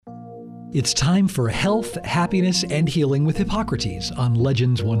It's time for Health, Happiness, and Healing with Hippocrates on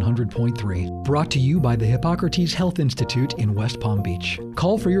Legends 100.3. Brought to you by the Hippocrates Health Institute in West Palm Beach.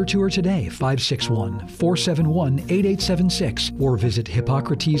 Call for your tour today, 561-471-8876, or visit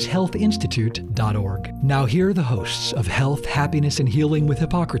hippocrateshealthinstitute.org. Now here are the hosts of Health, Happiness, and Healing with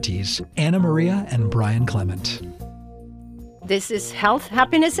Hippocrates, Anna Maria and Brian Clement. This is Health,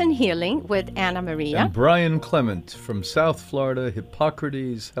 Happiness, and Healing with Anna Maria. And Brian Clement from South Florida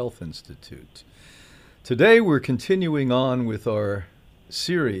Hippocrates Health Institute. Today we're continuing on with our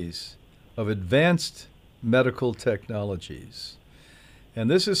series of advanced medical technologies.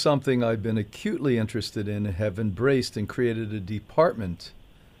 And this is something I've been acutely interested in and have embraced and created a department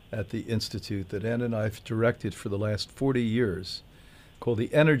at the Institute that Anna and I have directed for the last 40 years called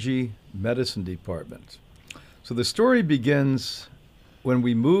the Energy Medicine Department. So the story begins when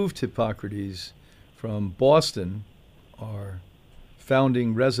we moved Hippocrates from Boston, our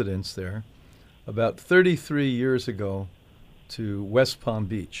founding residence there, about 33 years ago to West Palm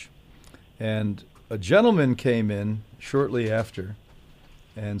Beach. And a gentleman came in shortly after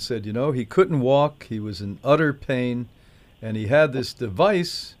and said, you know, he couldn't walk, he was in utter pain, and he had this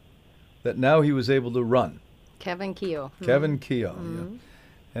device that now he was able to run. Kevin Keogh. Kevin Keogh, yeah.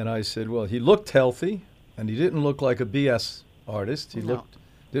 And I said, well, he looked healthy. And he didn't look like a BS artist. He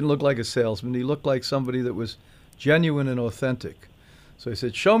didn't look like a salesman. He looked like somebody that was genuine and authentic. So I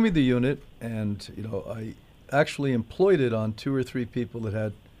said, show me the unit. And, you know, I actually employed it on 2 or 3 people that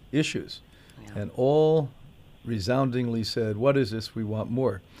had issues. Yeah. And all resoundingly said, what is this? We want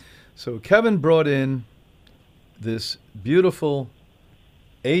more. So Kevin brought in this beautiful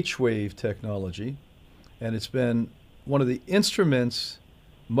H-wave technology. And it's been one of the instruments,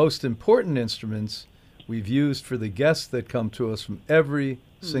 most important instruments, we've used for the guests that come to us from every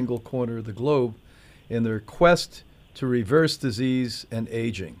single corner of the globe in their quest to reverse disease and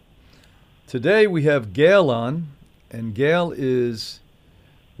aging. Today we have Gail on, and Gail is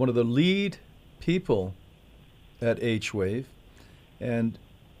one of the lead people at H-Wave. And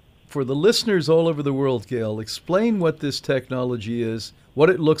for the listeners all over the world, Gail, explain what this technology is, what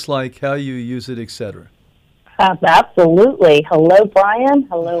it looks like, how you use it, etc. Absolutely. Hello, Brian.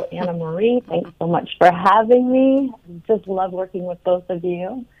 Hello, Anna Marie. Thanks so much for having me. Just love working with both of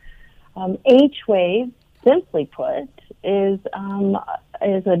you. H-Wave, simply put, is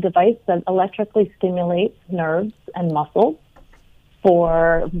a device that electrically stimulates nerves and muscles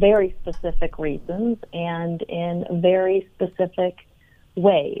for very specific reasons and in very specific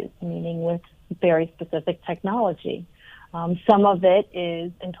ways, meaning with very specific technology. Some of it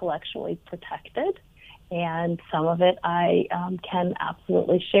is intellectually protected, and some of it I can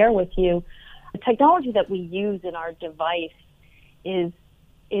absolutely share with you. The technology that we use in our device is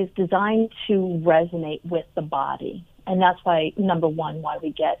designed to resonate with the body, and that's why, number one, why we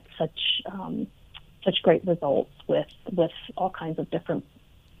get such great results with all kinds of different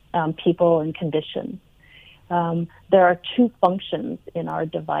people and conditions. There are 2 functions in our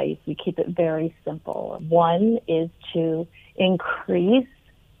device. We keep it very simple. One is to increase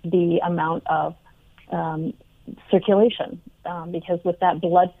the amount of circulation, because with that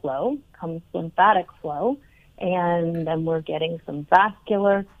blood flow comes lymphatic flow, and then we're getting some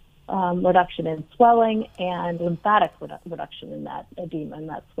vascular reduction in swelling and lymphatic reduction in that edema and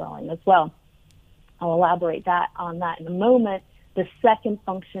that swelling as well. I'll elaborate on that in a moment. The second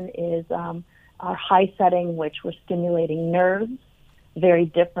function is our high setting, which we're stimulating nerves very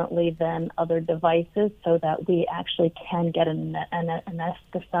differently than other devices, so that we actually can get an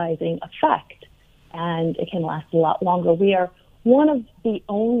anesthetizing effect, and it can last a lot longer. We are one of the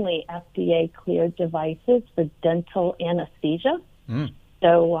only FDA-cleared devices for dental anesthesia.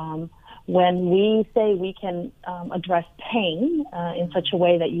 So when we say we can address pain in such a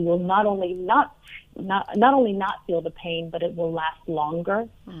way that you will not only not feel the pain, but it will last longer,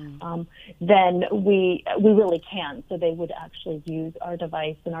 then we really can. So they would actually use our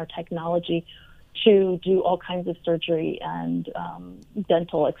device and our technology to do all kinds of surgery and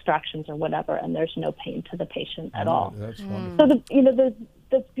dental extractions or whatever, and there's no pain to the patient at all. That's wonderful. So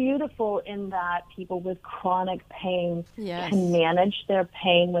that's beautiful in that people with chronic pain can manage their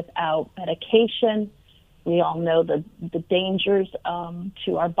pain without medication. We all know the dangers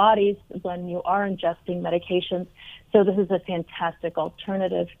to our bodies when you are ingesting medications. So this is a fantastic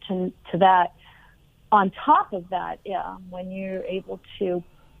alternative to that. On top of that, when you're able to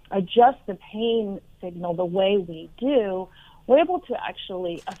adjust the pain signal the way we do, we're able to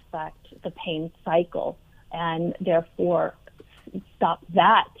actually affect the pain cycle and therefore stop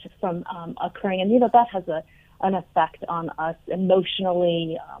that from occurring. And, that has an effect on us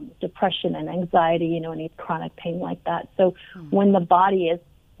emotionally, depression and anxiety, any chronic pain like that. So when the body is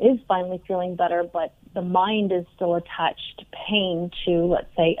is finally feeling better, but the mind is still attached to pain to,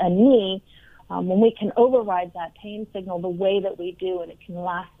 let's say, a knee. When we can override that pain signal the way that we do, and it can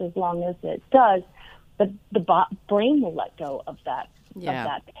last as long as it does, the brain will let go of that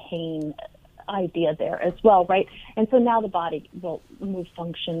pain idea there as well, right? And so now the body will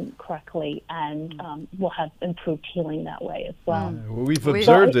function correctly, and will have improved healing that way as well. Well, we've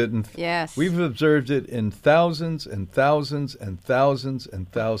observed it, and yes, we've observed it in thousands and thousands and thousands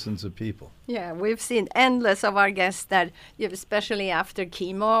and thousands of people. Yeah, we've seen endless of our guests that, especially after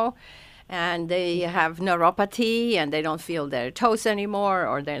chemo, and they have neuropathy and they don't feel their toes anymore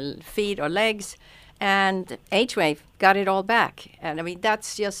or their feet or legs. And H-Wave got it all back. And I mean,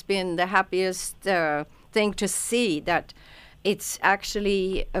 that's just been the happiest thing to see, that it's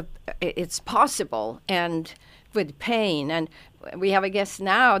actually, it's possible, and with pain. And we have a guest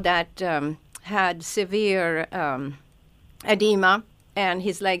now that had severe edema, and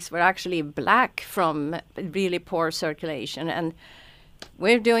his legs were actually black from really poor circulation. And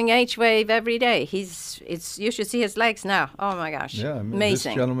we're doing H-Wave every day. You should see his legs now. Oh my gosh. Yeah, I mean,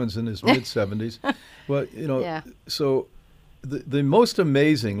 amazing. This gentleman's in his mid-70s. Well, so the most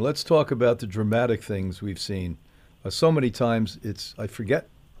amazing, let's talk about the dramatic things we've seen. So many times, I forget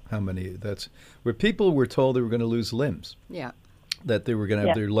how many, that's where people were told they were going to lose limbs. Yeah. That they were going to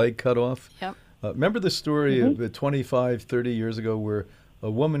have their leg cut off. Yep. Remember the story of 25, 30 years ago where a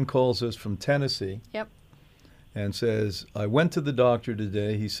woman calls us from Tennessee? Yep. And says, I went to the doctor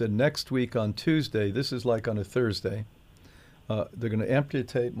today. He said, next week on Tuesday, this is like on a Thursday, they're going to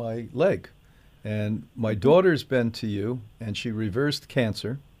amputate my leg. And my daughter's been to you, and she reversed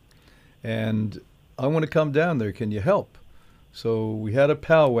cancer, and I want to come down there. Can you help? So we had a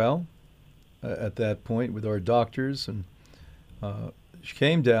powwow at that point with our doctors, and she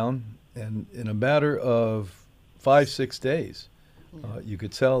came down, and in a matter of 5-6 days, you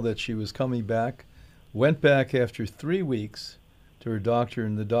could tell that she was coming back. Went back after 3 weeks to her doctor,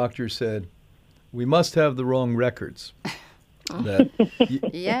 and the doctor said, we must have the wrong records.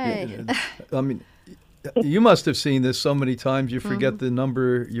 Yay. I mean, you must have seen this so many times you forget the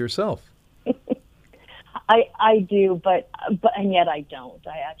number yourself. I do, but and yet I don't.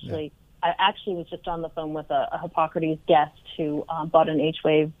 I actually was just on the phone with a Hippocrates guest who bought an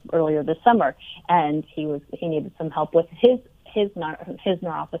H-Wave earlier this summer, and he needed some help with his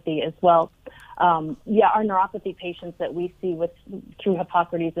neuropathy as well. Our neuropathy patients that we see through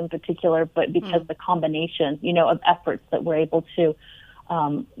Hippocrates in particular, but because the combination, of efforts that we're able to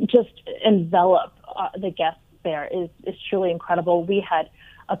just envelop the guests there is truly incredible. We had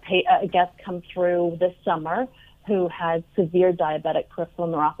a guest come through this summer who had severe diabetic peripheral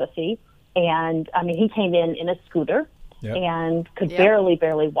neuropathy, and I mean, he came in a scooter and could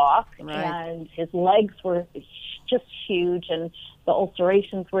barely walk, and his legs were just huge, and the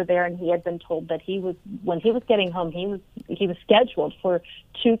ulcerations were there, and he had been told that when he was getting home, he was scheduled for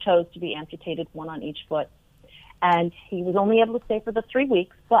 2 toes to be amputated, 1 on each foot, and he was only able to stay for the 3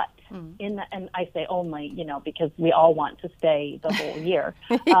 weeks. But and I say only, because we all want to stay the whole year.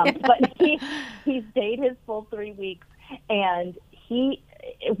 But he stayed his full 3 weeks, and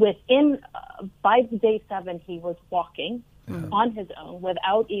by day 7, he was walking on his own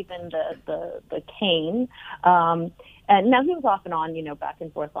without even the cane. And now he was off and on, back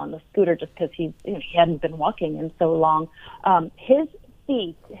and forth on the scooter just because he hadn't been walking in so long. His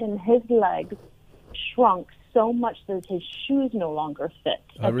feet and his legs shrunk so much that his shoes no longer fit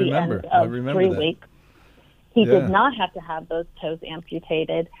at the end of 3 weeks. He did not have to have those toes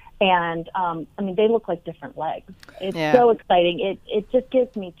amputated. And, they look like different legs. It's so exciting. It just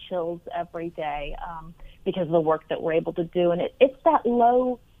gives me chills every day because of the work that we're able to do. And it's that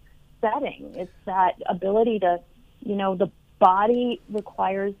low setting. It's that ability to, the body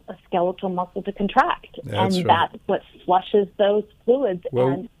requires a skeletal muscle to contract. That's what flushes those fluids.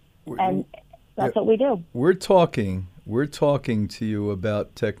 And that's what we do. We're talking to you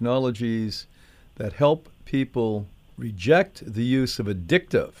about technologies that help people reject the use of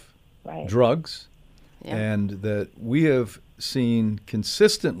addictive drugs, and that we have seen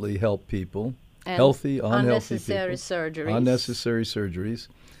consistently help people, and healthy, unhealthy people, unnecessary surgeries,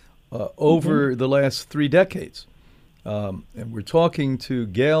 over the last 3 decades. And we're talking to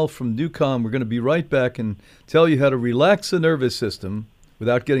Gail from Newcom. We're going to be right back and tell you how to relax the nervous system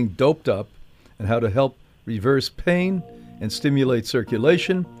without getting doped up, and how to help reverse pain and stimulate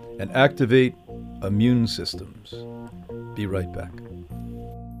circulation and activate immune systems. Be right back.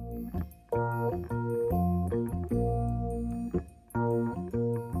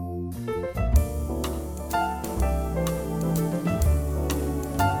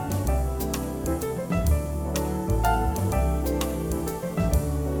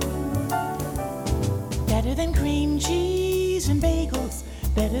 better than cream cheese and bagels,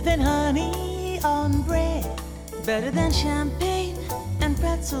 better than honey on bread, better than champagne and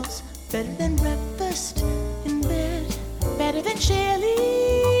pretzels, better than breakfast in bed, better than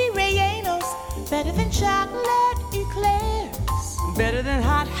chili rellenos, better than chocolate eclairs, better than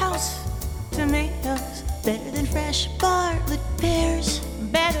hothouse tomatoes, better than fresh bartlett pears,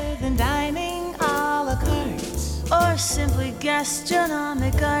 better than dining a la carte, or simply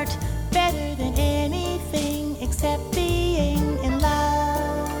gastronomic art, better than anything except being in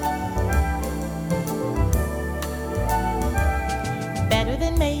love. Better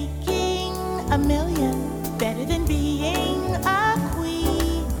than making a million, better than being a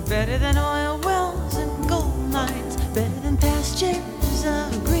queen, better than oil wells and gold mines, better than pastures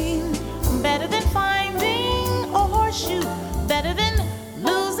of green, better than finding a horseshoe, better than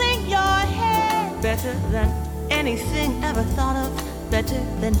losing your head, better than anything ever thought of, better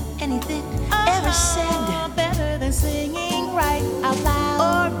than anything ever said, better than singing right out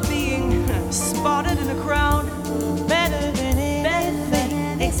loud, or being spotted in a crowd, better than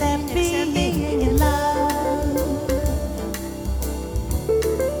anything except being in love.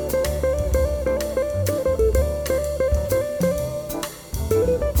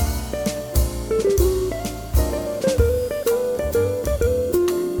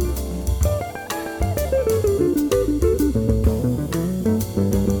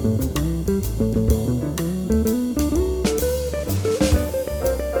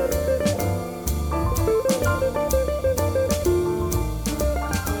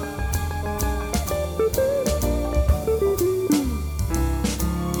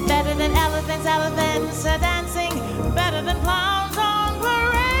 Elephants are dancing, better than clowns on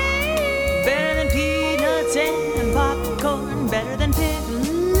parade, better than peanuts and popcorn, better than pig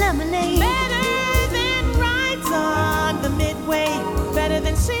lemonade, better than rides on the Midway, better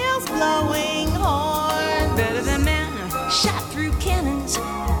than seals blowing horns, better than men shot through cannons,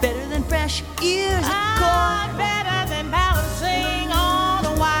 better than fresh ears of corn, better than balancing all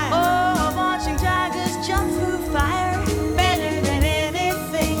the while, oh, watching tigers jump through fire, better than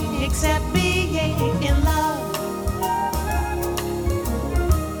anything except in love.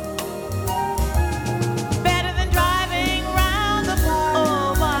 Better than driving round the park,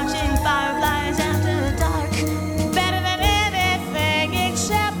 or watching fireflies after dark, better than anything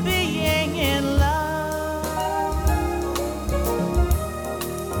except being in love.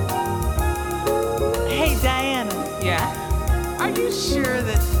 Hey Diana. Yeah? Are you sure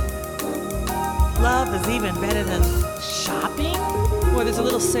that love is even better than shopping? Well, there's a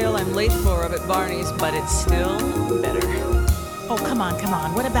little sale I'm late for up at Barney's, but it's still better. Oh, come on.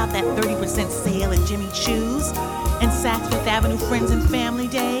 What about that 30% sale at Jimmy Choo's and Saks Fifth Avenue Friends and Family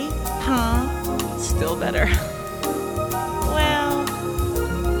Day? Huh? Still better. Well,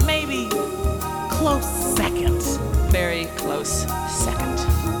 maybe close second. Very close second.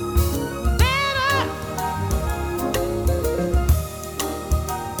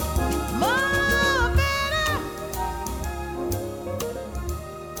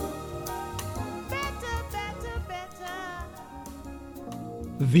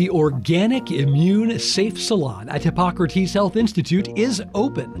 The Organic Immune Safe Salon at Hippocrates Health Institute is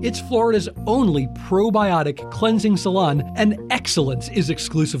open. It's Florida's only probiotic cleansing salon, and excellence is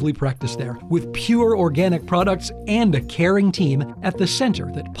exclusively practiced there, with pure organic products and a caring team at the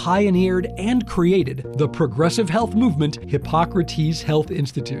center that pioneered and created the progressive health movement, Hippocrates Health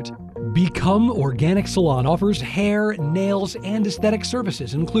Institute. Become Organic Salon offers hair, nails, and aesthetic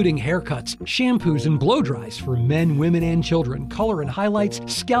services, including haircuts, shampoos, and blow dries for men, women, and children, color and highlights,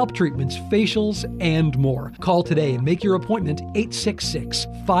 scalp treatments, facials, and more. Call today and make your appointment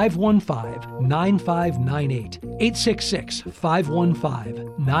 866-515-9598.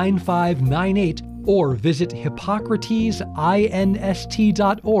 866-515-9598 or visit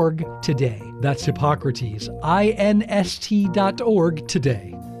hippocratesinst.org today. That's hippocratesinst.org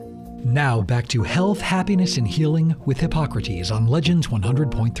today. Now back to health, happiness, and healing with Hippocrates on Legends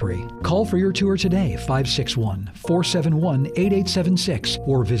 100.3. Call for your tour today, 561-471-8876,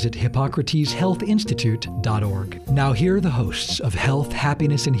 or visit hippocrateshealthinstitute.org. Now here are the hosts of Health,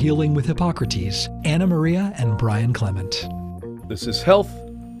 Happiness, and Healing with Hippocrates, Anna Maria and Brian Clement. This is Health,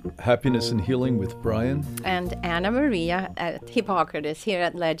 Happiness, and Healing with Brian and Anna Maria at Hippocrates here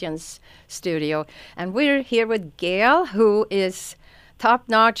at Legends Studio. And we're here with Gail, who is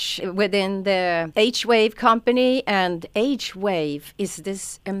top-notch within the H-Wave company, and H-Wave is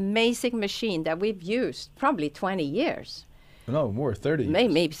this amazing machine that we've used probably 20 years. No, more, 30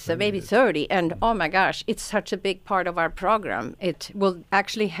 years. Maybe 30. And oh my gosh, it's such a big part of our program. It will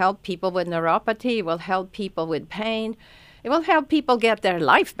actually help people with neuropathy, it will help people with pain, it will help people get their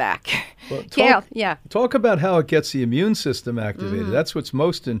life back. Well, Gail, yeah. Talk about how it gets the immune system activated. That's what's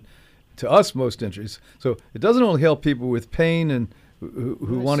to us most interesting. So it doesn't only help people with pain and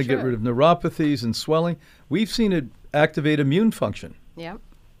who want to get rid of neuropathies and swelling. We've seen it activate immune function. Yeah.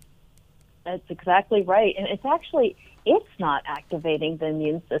 That's exactly right. And it's not activating the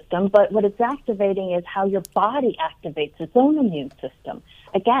immune system, but what it's activating is how your body activates its own immune system.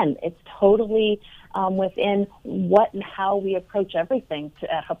 Again, it's totally within what and how we approach everything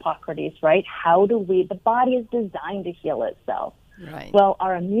at Hippocrates, right? The body is designed to heal itself. Right. Well,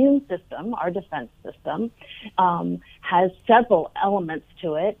 our immune system, our defense system, has several elements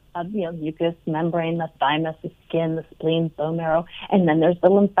to it. Mucous membrane, the thymus, the skin, the spleen, bone marrow, and then there's the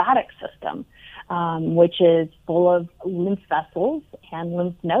lymphatic system, which is full of lymph vessels and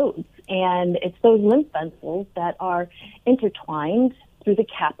lymph nodes. And it's those lymph vessels that are intertwined through the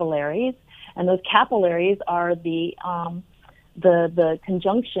capillaries, and those capillaries are the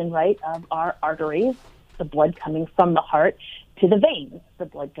conjunction, right, of our arteries, the blood coming from the heart to the veins, the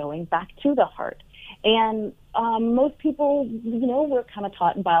blood going back to the heart. And most people, we're kind of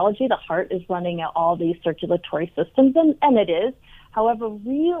taught in biology the heart is running all these circulatory systems, and it is. However,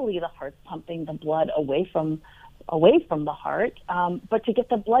 really the heart's pumping the blood away from the heart. But to get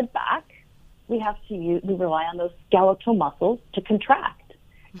the blood back, we rely on those skeletal muscles to contract.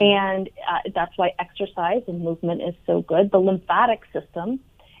 And that's why exercise and movement is so good. The lymphatic system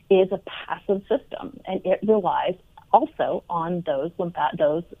is a passive system, and it relies also on those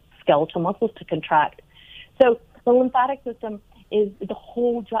skeletal muscles to contract. So the lymphatic system is it's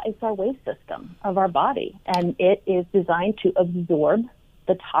our waste system of our body, and it is designed to absorb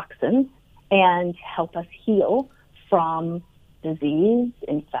the toxins and help us heal from disease,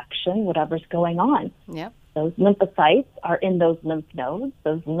 infection, whatever's going on. Yep. Those lymphocytes are in those lymph nodes.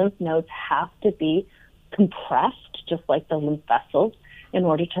 Those lymph nodes have to be compressed, just like the lymph vessels, in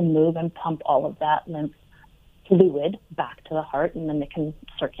order to move and pump all of that lymph fluid back to the heart, and then they can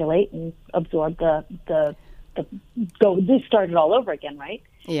circulate and absorb start it all over again, right?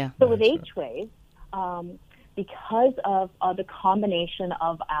 Yeah. So with H-Wave, because of the combination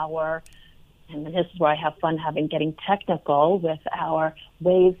of and this is where I have fun getting technical with our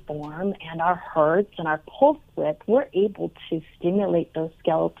waveform and our hertz and our pulse width, we're able to stimulate those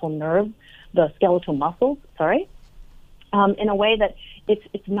skeletal muscles, in a way that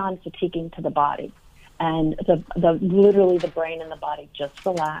it's non-fatiguing to the body. And literally the brain and the body just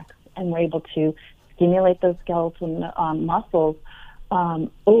relax, and we're able to stimulate those skeletal muscles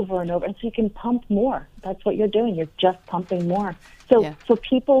over and over. And so you can pump more. That's what you're doing. You're just pumping more. So for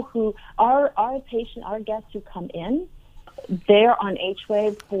people who our guests who come in, they're on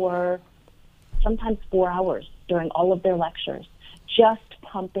H-Wave for sometimes 4 hours during all of their lectures, just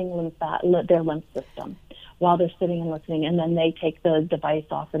pumping their lymph system while they're sitting and listening, and then they take the device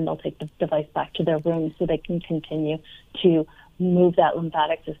off and they'll take the device back to their room so they can continue to move that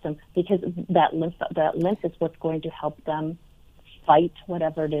lymphatic system, because that lymph is what's going to help them fight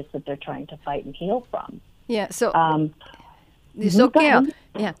whatever it is that they're trying to fight and heal from. Yeah. So Gail,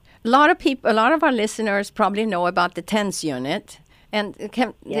 a lot of our listeners probably know about the TENS unit. And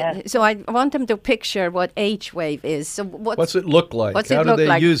so I want them to picture what H-Wave is. So what's it look like? How do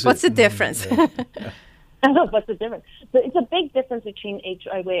they use it? What's the difference? What's the difference? It's a big difference between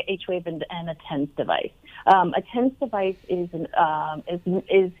H-Wave and a TENS device. A TENS device is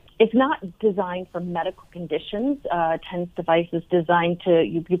not designed for medical conditions. TENS device is designed to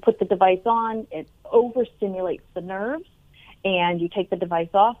you put the device on, it overstimulates the nerves, and you take the device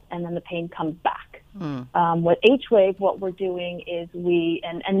off, and then the pain comes back. With H-Wave, what we're doing is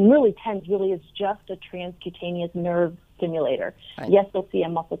and really TENS really is just a transcutaneous nerve stimulator. Right. Yes, they'll see a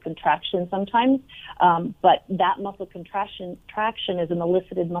muscle contraction sometimes, but that muscle contraction is an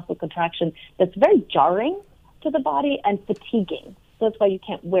elicited muscle contraction that's very jarring to the body and fatiguing. So that's why you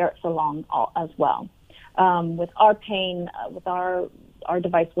can't wear it for long as well. With our pain, with our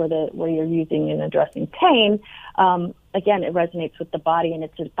device where you're using and addressing pain, again, it resonates with the body, and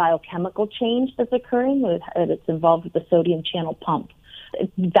it's a biochemical change that's occurring. It's involved with the sodium channel pump.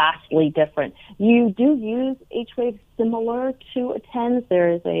 It's vastly different. You do use H-Wave similar to a TENS. There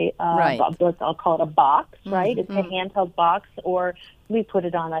is I'll call it a box, right? It's a handheld box, or we put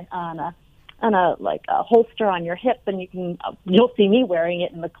it on a holster on your hip, and you'll see me wearing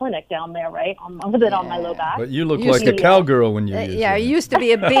it in the clinic down there, right? With it on my low back. But you look like a cowgirl when you use it. Yeah, it used to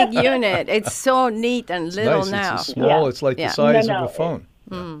be a big unit. It's so neat and little nice. now. It's small. It's like the size of a phone.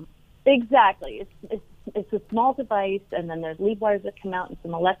 Exactly. It's a small device, and then there's lead wires that come out and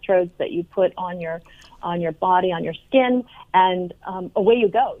some electrodes that you put on your on your body, on your skin, and away you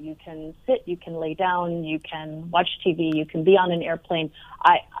go. You can sit, you can lay down, you can watch TV, you can be on an airplane.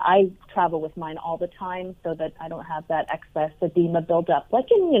 I travel with mine all the time so that I don't have that excess edema build up, like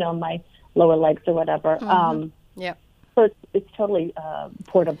in, my lower legs or whatever. Yeah. So it's totally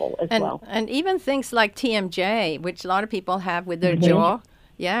portable as well. And even things like TMJ, which a lot of people have with their jaw.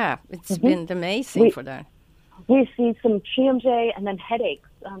 Yeah, it's been amazing for that. We see some TMJ and then headaches,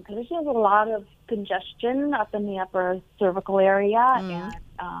 because there's a lot of congestion up in the upper cervical area,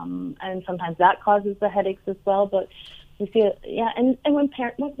 and sometimes that causes the headaches as well. But we see it, and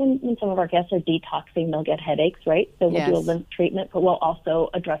when some of our guests are detoxing, they'll get headaches, right? So we'll do a lymph treatment, but we'll also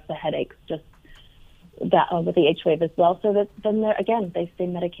address the headaches just that with the H-wave as well, so that then they stay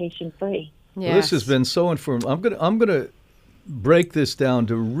medication free. Yes. Well, this has been so informative. I'm gonna break this down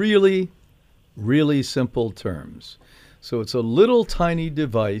to really, really simple terms. So it's a little tiny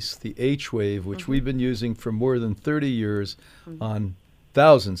device, the H-wave, which we've been using for more than 30 years on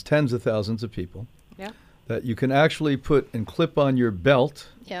thousands, tens of thousands of people, that you can actually put and clip on your belt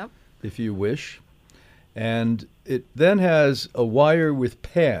if you wish. And it then has a wire with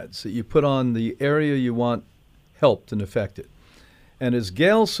pads that you put on the area you want helped and affected. And as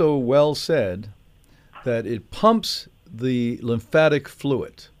Gail so well said, that it pumps the lymphatic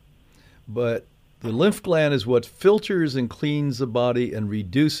fluid, but the lymph gland is what filters and cleans the body and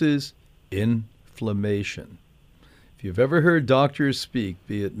reduces inflammation. If you've ever heard doctors speak,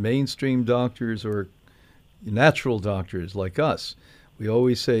 be it mainstream doctors or natural doctors like us, we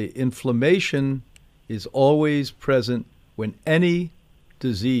always say inflammation is always present when any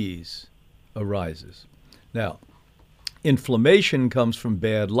disease arises. Now, inflammation comes from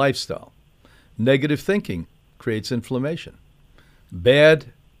bad lifestyle. Negative thinking creates inflammation. Bad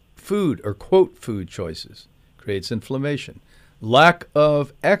food or quote food choices creates inflammation. Lack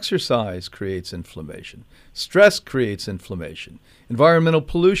of exercise creates inflammation. Stress creates inflammation. Environmental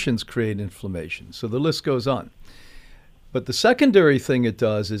pollutions create inflammation. So the list goes on. But the secondary thing it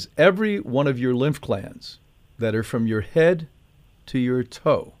does is every one of your lymph glands that are from your head to your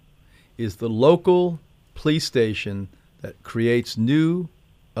toe is the local police station that creates new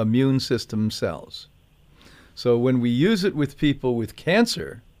immune system cells. So when we use it with people with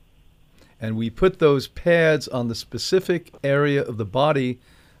cancer, and we put those pads on the specific area of the body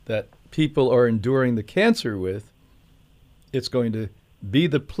that people are enduring the cancer with, it's going to be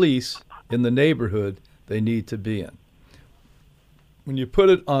the police in the neighborhood they need to be in. When you put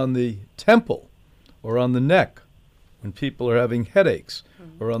it on the temple or on the neck, when people are having headaches,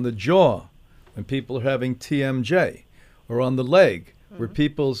 or on the jaw, when people are having TMJ, or on the leg, where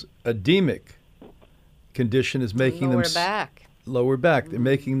people's edemic condition is making lower back. They're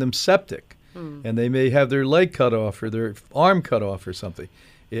making them septic, and they may have their leg cut off or their arm cut off or something.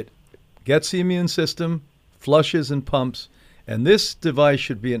 It gets the immune system, flushes and pumps, and this device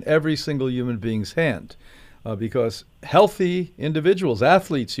should be in every single human being's hand, because healthy individuals,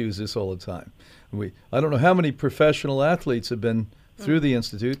 athletes, use this all the time. I don't know how many professional athletes have been through the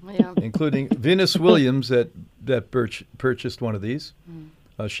Institute, including Venus Williams that purchased one of these.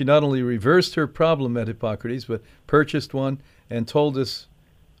 She not only reversed her problem at Hippocrates, but purchased one and told us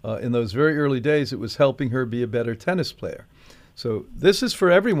in those very early days it was helping her be a better tennis player. So this is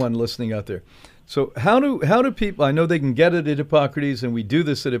for everyone listening out there. So how do people, I know they can get it at Hippocrates, and we do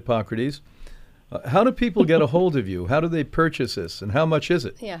this at Hippocrates. How do people get a hold of you? How do they purchase this, and how much is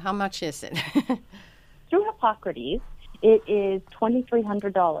it? Yeah, how much is it? Through Hippocrates, it is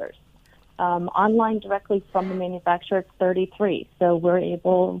 $2,300. Online directly from the manufacturer, it's $33. So we're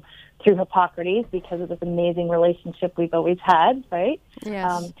able, through Hippocrates, because of this amazing relationship we've always had, right?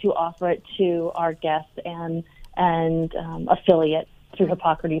 Yes. To offer it to our guests and affiliates through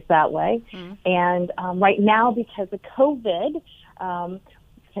Hippocrates that way. And right now, because of COVID,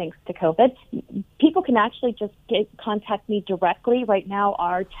 thanks to COVID, people can actually just contact me directly. Right now,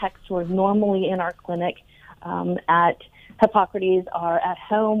 our techs who are normally in our clinic at Hippocrates are at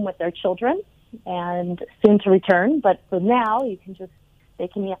home with their children and soon to return. But for now, they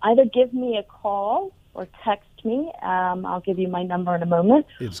can either give me a call or text me. I'll give you my number in a moment.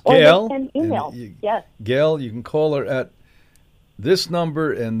 It's Gail. Or they can email. Yes. Gail, you can call her at this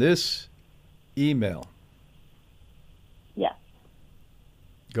number and this email. Yes.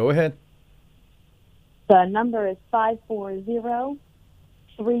 Go ahead. The number is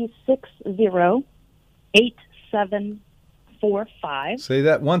 540-360-8745. Say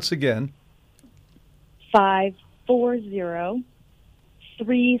that once again.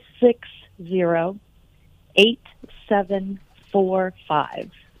 540-360-8745.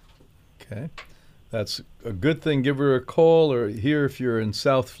 Okay. That's a good thing. Give her a call, or here if you're in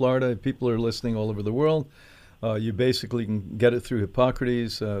South Florida, people are listening all over the world. You basically can get it through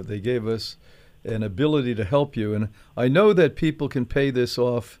Hippocrates. They gave us an ability to help you. And I know that people can pay this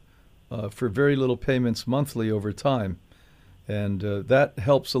off for very little payments monthly over time. And that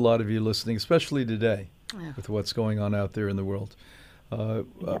helps a lot of you listening, especially today with what's going on out there in the world.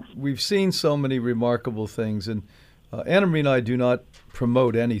 We've seen so many remarkable things. And Anna Marie and I do not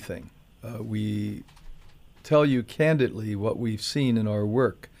promote anything. We tell you candidly what we've seen in our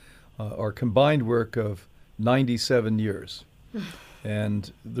work, our combined work of 97 years.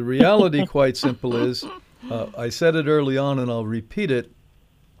 And the reality, quite simple, is I said it early on and I'll repeat it.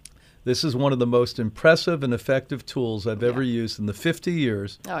 This is one of the most impressive and effective tools I've ever used in the 50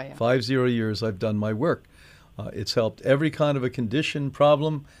 years, 50 years I've done my work. It's helped every kind of a condition,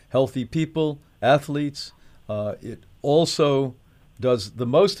 problem, healthy people, athletes. It also does the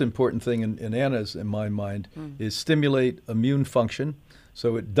most important thing in Anna's, in my mind, is stimulate immune function.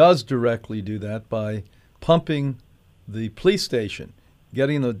 So it does directly do that by pumping the police station,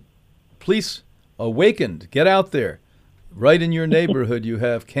 getting the police awakened. Get out there. Right in your neighborhood you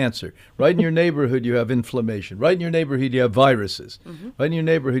have cancer. Right in your neighborhood you have inflammation. Right in your neighborhood you have viruses. Right in your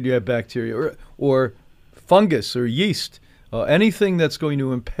neighborhood you have bacteria or fungus or yeast. Anything that's going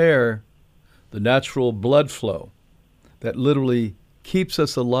to impair the natural blood flow that literally keeps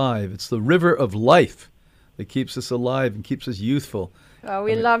us alive. It's the river of life that keeps us alive and keeps us youthful.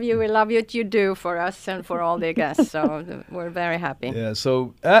 We love you. We love what you do for us and for all the guests. So we're very happy. Yeah.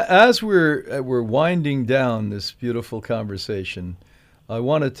 So as we're winding down this beautiful conversation, I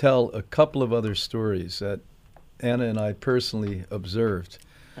want to tell a couple of other stories that Anna and I personally observed.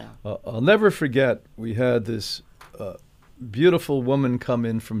 I'll never forget. We had this beautiful woman come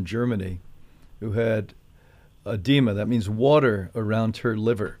in from Germany who had edema. That means water around her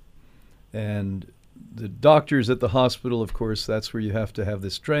liver, and the doctors at the hospital, of course, that's where you have to have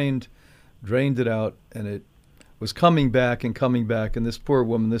this drained it out, and it was coming back. And this poor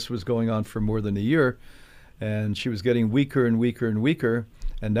woman, this was going on for more than a year, and she was getting weaker and weaker and weaker,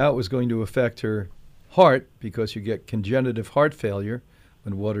 and now it was going to affect her heart because you get congenital heart failure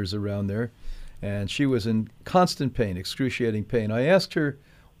when water's around there, and she was in constant pain, excruciating pain. I asked her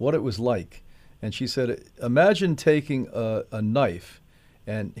what it was like, and she said, imagine taking a knife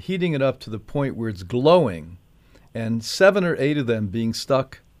and heating it up to the point where it's glowing, and 7 or 8 of them being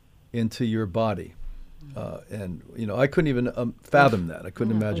stuck into your body. And, I couldn't even fathom that. I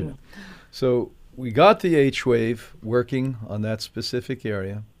couldn't imagine it. So we got the H-wave working on that specific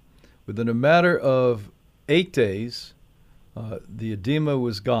area. Within a matter of 8 days, the edema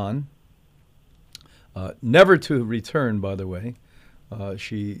was gone, never to return, by the way.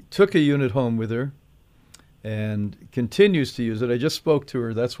 She took a unit home with her and continues to use it. I just spoke to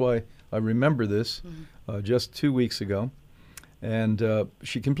her. That's why I remember this just 2 weeks ago. And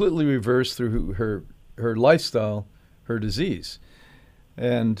she completely reversed through her lifestyle, her disease.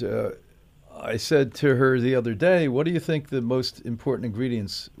 And I said to her the other day, what do you think the most important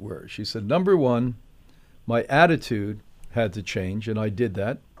ingredients were? She said, number 1, my attitude had to change, and I did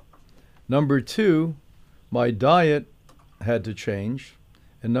that. Number 2, my diet had to change.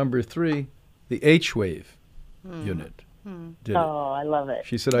 And number 3, the H-wave unit did it. I love it.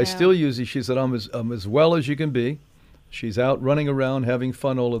 She said, I still use it. She said, I'm as well as you can be. She's out running around, having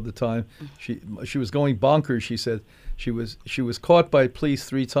fun all of the time. She was going bonkers. She said she was caught by police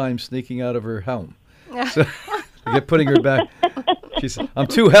 3 times sneaking out of her home. So they kept putting her back. She said, I'm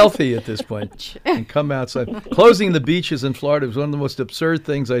too healthy at this point. And come outside. Closing the beaches in Florida was one of the most absurd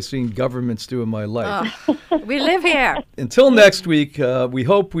things I've seen governments do in my life. We live here. Until next week, we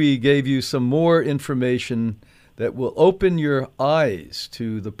hope we gave you some more information that will open your eyes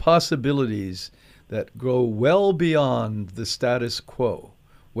to the possibilities that go well beyond the status quo,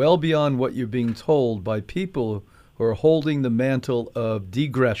 well beyond what you're being told by people who are holding the mantle of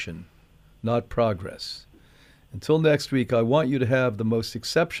degression, not progress. Until next week, I want you to have the most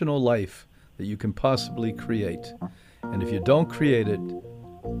exceptional life that you can possibly create. And if you don't create it,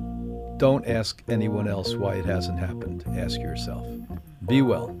 don't ask anyone else why it hasn't happened. Ask yourself. Be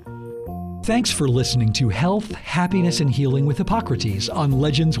well. Thanks for listening to Health, Happiness, and Healing with Hippocrates on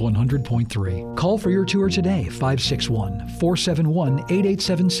Legends 100.3. Call for your tour today,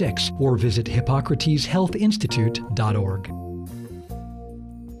 561-471-8876, or visit hippocrateshealthinstitute.org.